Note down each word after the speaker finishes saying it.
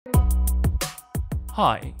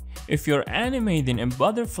Hi, if you're animating a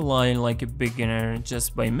butterfly like a beginner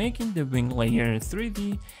just by making the wing layer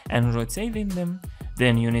 3D and rotating them,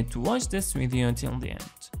 then you need to watch this video till the end.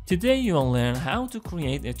 Today you'll learn how to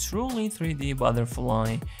create a truly 3D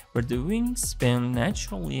butterfly where the wings spin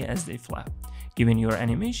naturally as they flap, giving your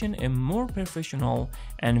animation a more professional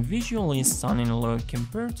and visually stunning look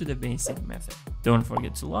compared to the basic method. Don't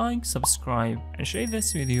forget to like, subscribe, and share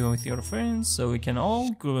this video with your friends so we can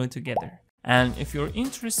all grow together. And if you're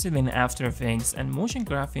interested in After Effects and motion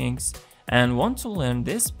graphics and want to learn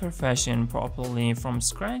this profession properly from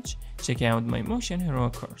scratch, check out my Motion Hero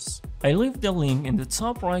course. I leave the link in the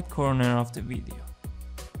top right corner of the video.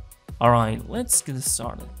 Alright, let's get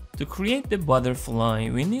started. To create the butterfly,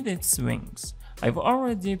 we need its wings. I've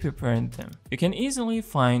already prepared them. You can easily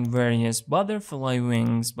find various butterfly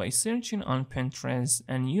wings by searching on Pinterest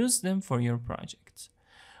and use them for your project.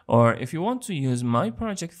 Or if you want to use my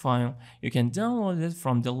project file, you can download it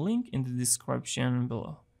from the link in the description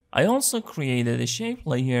below. I also created a shape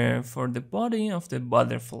layer for the body of the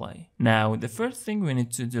butterfly. Now, the first thing we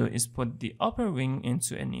need to do is put the upper wing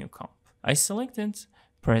into a new comp. I select it,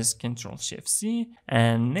 press Ctrl+Shift+C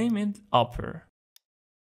and name it upper.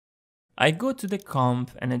 I go to the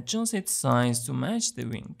comp and adjust its size to match the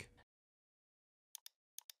wing.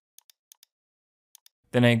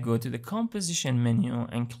 Then I go to the composition menu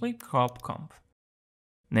and click crop comp.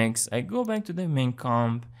 Next, I go back to the main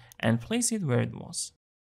comp and place it where it was.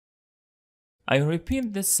 I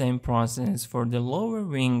repeat the same process for the lower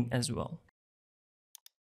wing as well.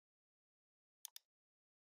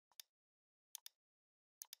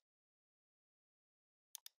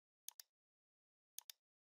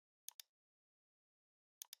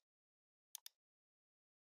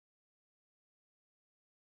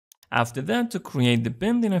 After that, to create the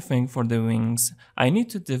bending effect for the wings, I need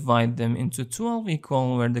to divide them into 12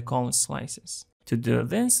 equal vertical slices. To do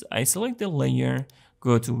this, I select the layer,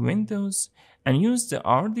 go to Windows, and use the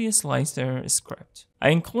RD Slicer script. I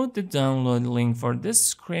include the download link for this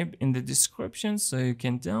script in the description so you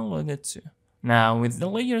can download it too. Now, with the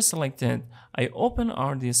layer selected, I open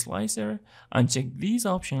RD Slicer, uncheck these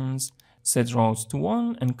options, set rows to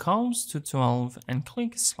 1 and columns to 12, and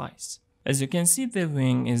click Slice. As you can see, the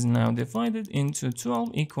wing is now divided into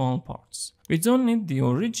 12 equal parts. We don't need the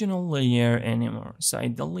original layer anymore, so I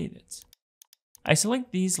delete it. I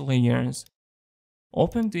select these layers,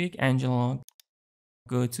 open the Angelog,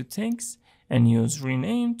 go to Text, and use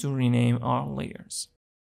Rename to rename our layers.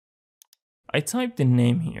 I type the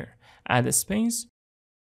name here, add a space,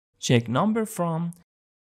 check Number From,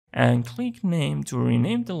 and click Name to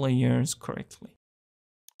rename the layers correctly.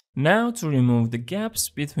 Now to remove the gaps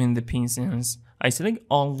between the pieces, I select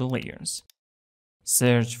all the layers.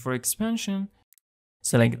 Search for expansion,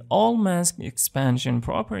 select all mask expansion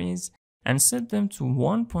properties and set them to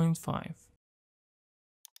 1.5.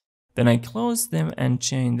 Then I close them and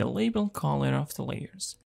change the label color of the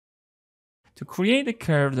layers. To create a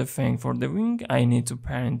curved effect for the wing, I need to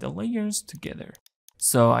parent the layers together.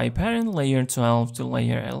 So I parent layer 12 to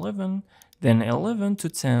layer 11, then 11 to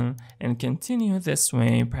 10, and continue this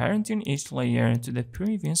way, parenting each layer to the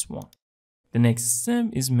previous one. The next step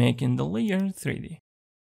is making the layer 3D.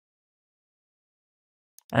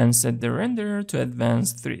 And set the renderer to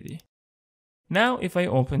advanced 3D. Now if I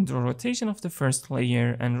open the rotation of the first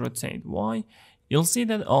layer and rotate Y, you'll see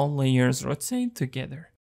that all layers rotate together.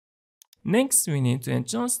 Next, we need to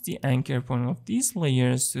adjust the anchor point of these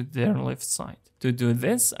layers to their left side. To do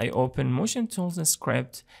this, I open Motion Tools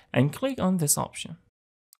script and click on this option.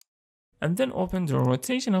 And then open the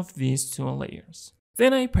rotation of these two layers.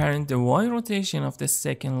 Then I parent the Y rotation of the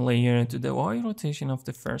second layer to the Y rotation of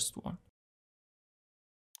the first one.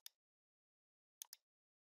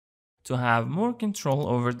 To have more control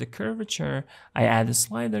over the curvature, I add a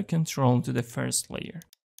slider control to the first layer.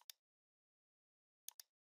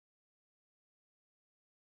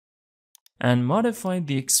 And modify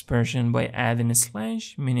the expression by adding a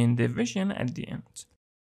slash, meaning division at the end.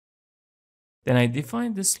 Then I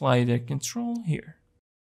define the slider control here.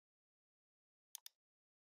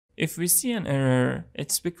 If we see an error,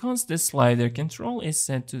 it's because the slider control is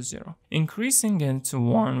set to 0. Increasing it to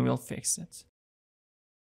 1 will fix it.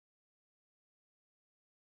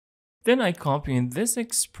 Then I copy this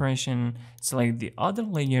expression, select the other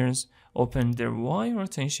layers, open their Y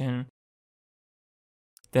rotation,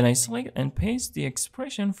 then I select and paste the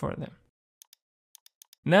expression for them.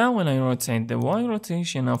 Now when I rotate the Y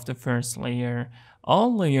rotation of the first layer,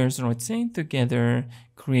 all layers rotate together,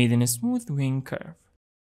 creating a smooth wing curve.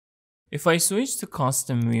 If I switch to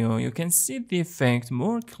custom view, you can see the effect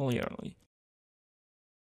more clearly.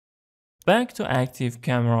 Back to active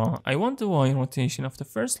camera, I want the Y rotation of the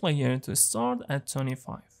first layer to start at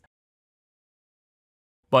 25.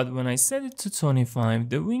 But when I set it to 25,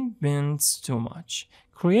 the wing bends too much,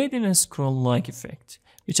 creating a scroll-like effect,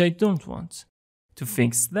 which I don't want. To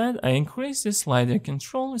fix that, I increase the slider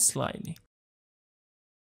control slightly.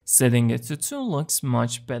 Setting it to 2 looks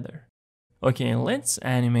much better. Okay, let's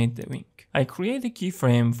animate the wing. I create a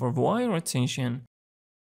keyframe for Y rotation,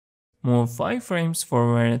 move 5 frames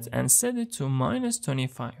forward and set it to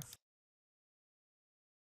 -25.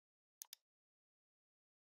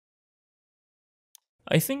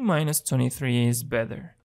 I think -23 is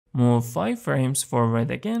better. Move 5 frames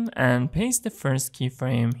forward again and paste the first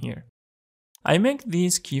keyframe here. I make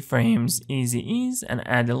these keyframes easy ease and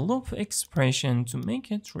add a loop expression to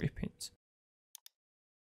make it repeat.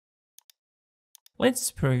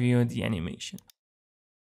 Let's preview the animation.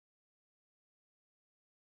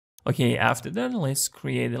 Okay, after that, let's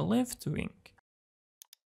create a left wing.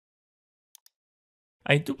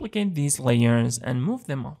 I duplicate these layers and move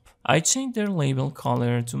them up. I change their label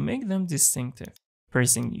color to make them distinctive.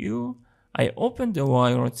 Pressing U, I open the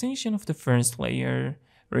Y rotation of the first layer,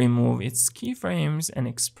 remove its keyframes and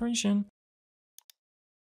expression,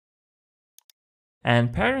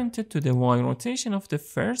 and parent it to the Y rotation of the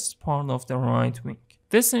first part of the right wing.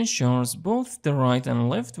 This ensures both the right and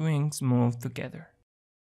left wings move together.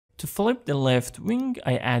 To flip the left wing,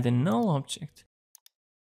 I add a null object,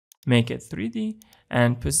 make it 3D,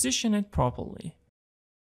 and position it properly.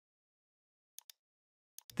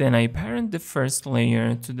 Then I parent the first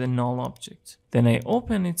layer to the null object. Then I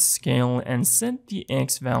open its scale and set the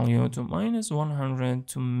X value to -100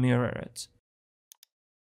 to mirror it.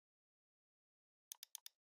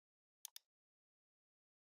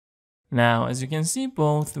 Now, as you can see,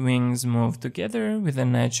 both wings move together with a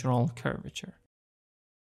natural curvature.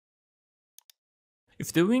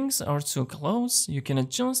 If the wings are too close, you can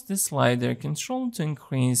adjust the slider control to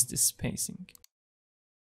increase the spacing.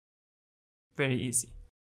 Very easy.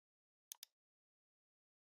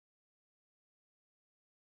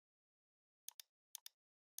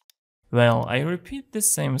 Well, I repeat the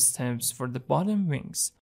same steps for the bottom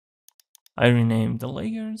wings. I rename the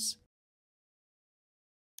layers.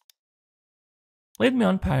 Let me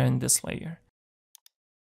unparent this layer.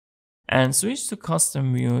 And switch to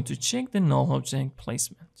custom view to check the null object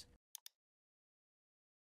placement.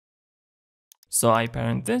 So I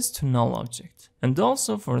parent this to null object, and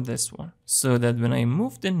also for this one, so that when I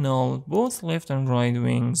move the null, both left and right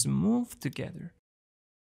wings move together.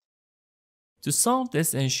 To solve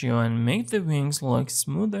this issue and make the wings look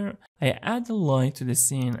smoother, I add a light to the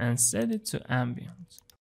scene and set it to ambient.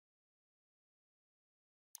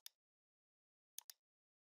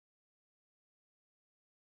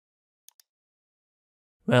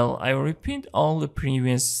 Well, I repeat all the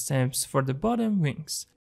previous steps for the bottom wings.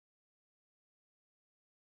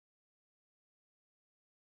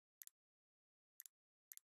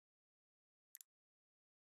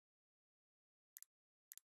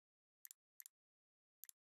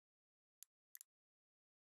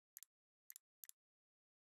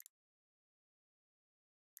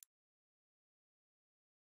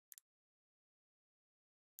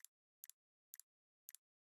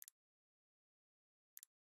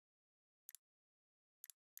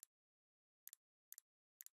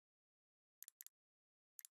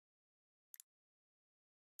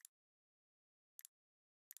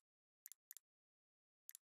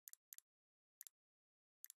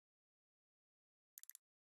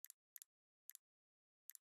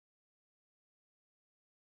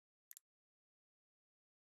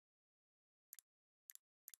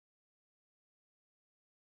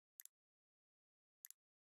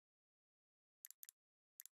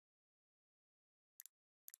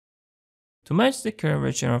 To match the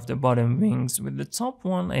curvature of the bottom wings with the top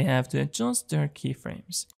one, I have to adjust their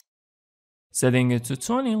keyframes. Setting it to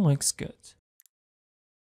 20 looks good.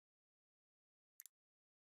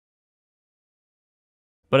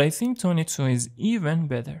 But I think 22 is even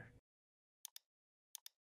better.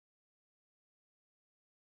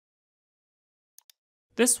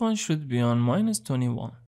 This one should be on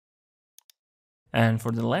 -21. And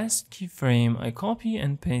for the last keyframe, I copy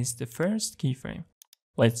and paste the first keyframe.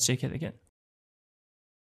 Let's check it again.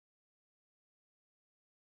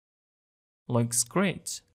 Looks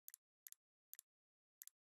great.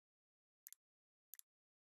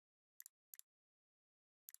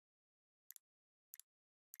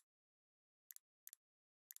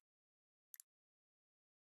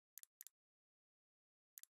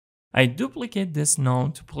 I duplicate this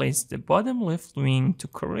node to place the bottom left wing to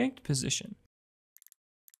correct position.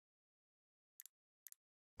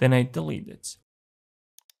 Then I delete it.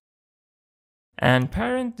 and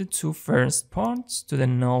parent the two first parts to the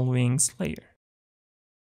null wings layer.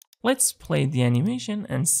 Let's play the animation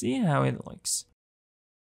and see how it looks.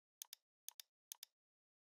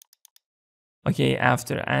 Okay,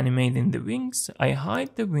 after animating the wings, I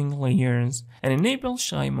hide the wing layers and enable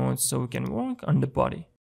shy mode so we can work on the body.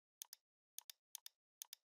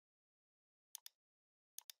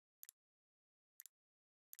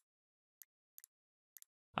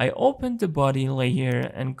 I open the body layer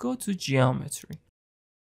and go to geometry.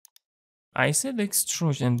 I set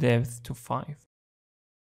extrusion depth to 5.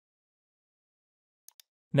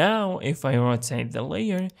 Now, if I rotate the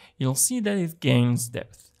layer, you'll see that it gains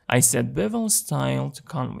depth. I set bevel style to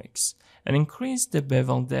convex and increase the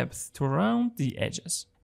bevel depth to round the edges.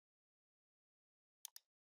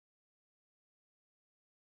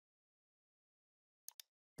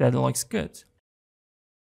 That looks good.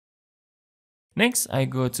 Next, I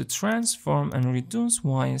go to transform and reduce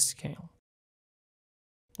Y scale.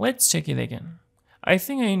 Let's check it again. I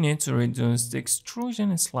think I need to reduce the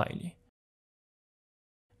extrusion slightly.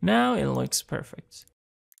 Now it looks perfect.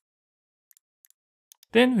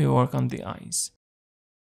 Then we work on the eyes.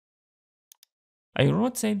 I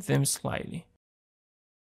rotate them slightly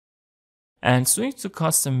and switch to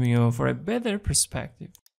custom view for a better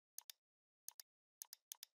perspective.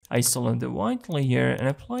 I select the white layer and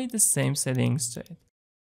apply the same settings to it.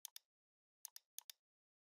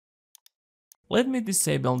 Let me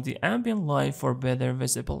disable the ambient light for better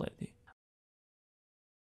visibility.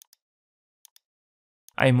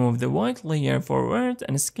 I move the white layer forward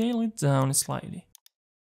and scale it down slightly.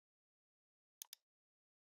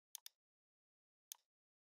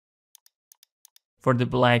 For the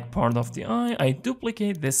black part of the eye, I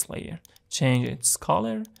duplicate this layer, change its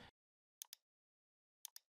color,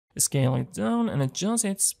 scale it down and adjust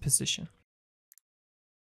its position.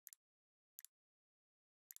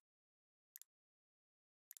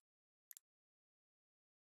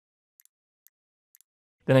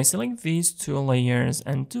 Then I select these two layers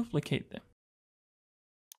and duplicate them.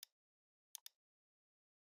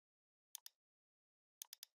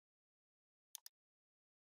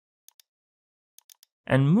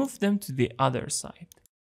 And move them to the other side.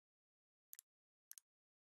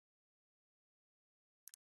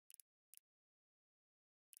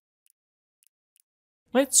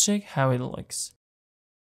 Let's check how it looks.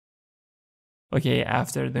 Okay,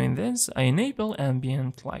 after doing this, I enable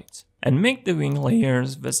ambient light and make the wing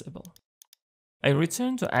layers visible. I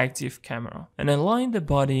return to active camera and align the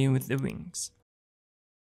body with the wings.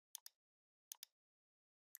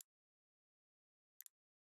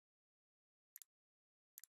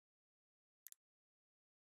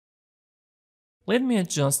 Let me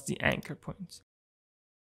adjust the anchor point.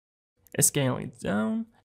 Scale it down.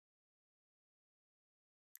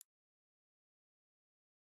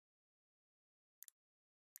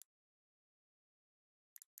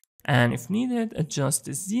 And if needed, adjust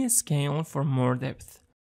the Z scale for more depth.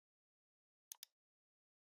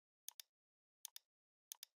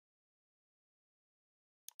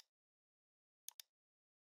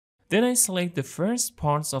 Then I select the first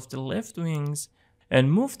parts of the left wings and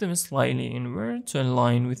move them slightly inward to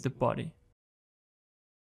align with the body.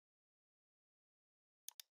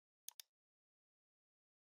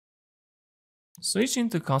 Switching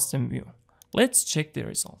to custom view. Let's check the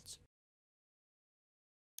result.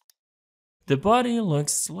 The body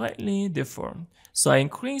looks slightly deformed, so I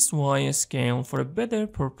increased Y scale for a better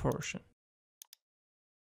proportion.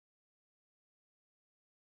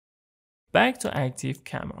 Back to active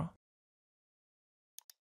camera.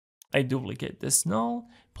 I duplicate this null,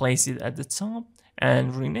 place it at the top,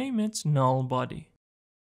 and rename it null body.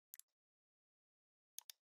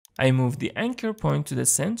 I move the anchor point to the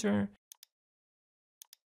center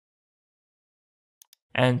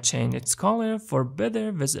and change its color for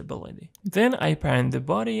better visibility. Then I parent the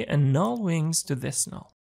body and null wings to this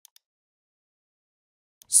null.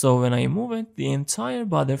 So when I move it, the entire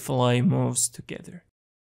butterfly moves together.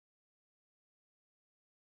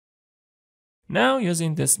 Now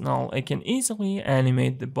using this null, I can easily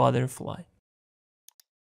animate the butterfly.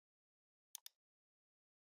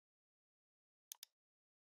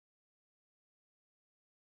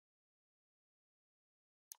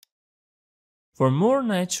 For more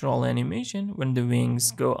natural animation, when the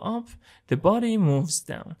wings go up, the body moves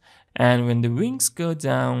down, and when the wings go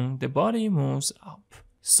down, the body moves up.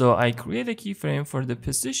 So I create a keyframe for the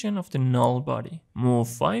position of the null body, move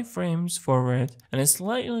 5 frames forward, and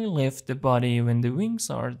slightly lift the body when the wings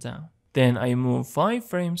are down. Then I move 5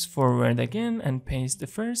 frames forward again and paste the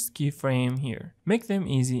first keyframe here. Make them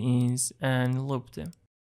easy ease and loop them.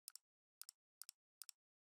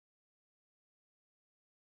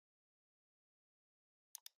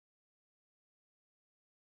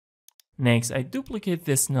 Next, I duplicate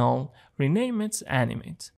this null, rename it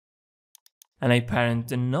Animate. And I parent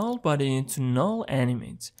the null body to null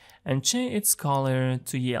Animate and change its color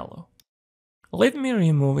to yellow. Let me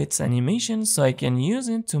remove its animation so I can use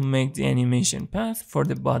it to make the animation path for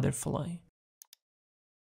the butterfly.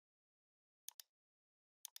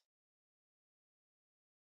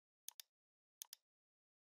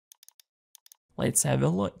 Let's have a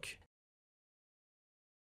look.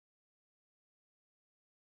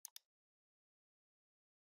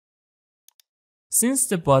 Since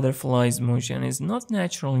the butterfly's motion is not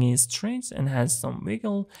naturally straight and has some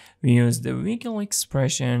wiggle, we use the wiggle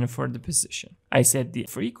expression for the position. I set the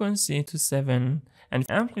frequency to 7 and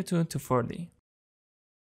amplitude to 40.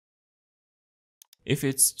 If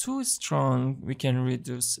it's too strong, we can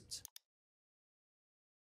reduce it.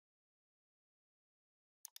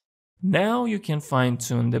 Now you can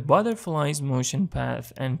fine-tune the butterfly's motion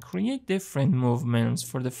path and create different movements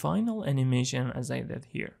for the final animation as I did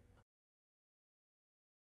here.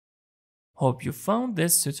 Hope you found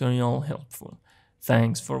this tutorial helpful.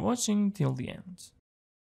 Thanks for watching till the end.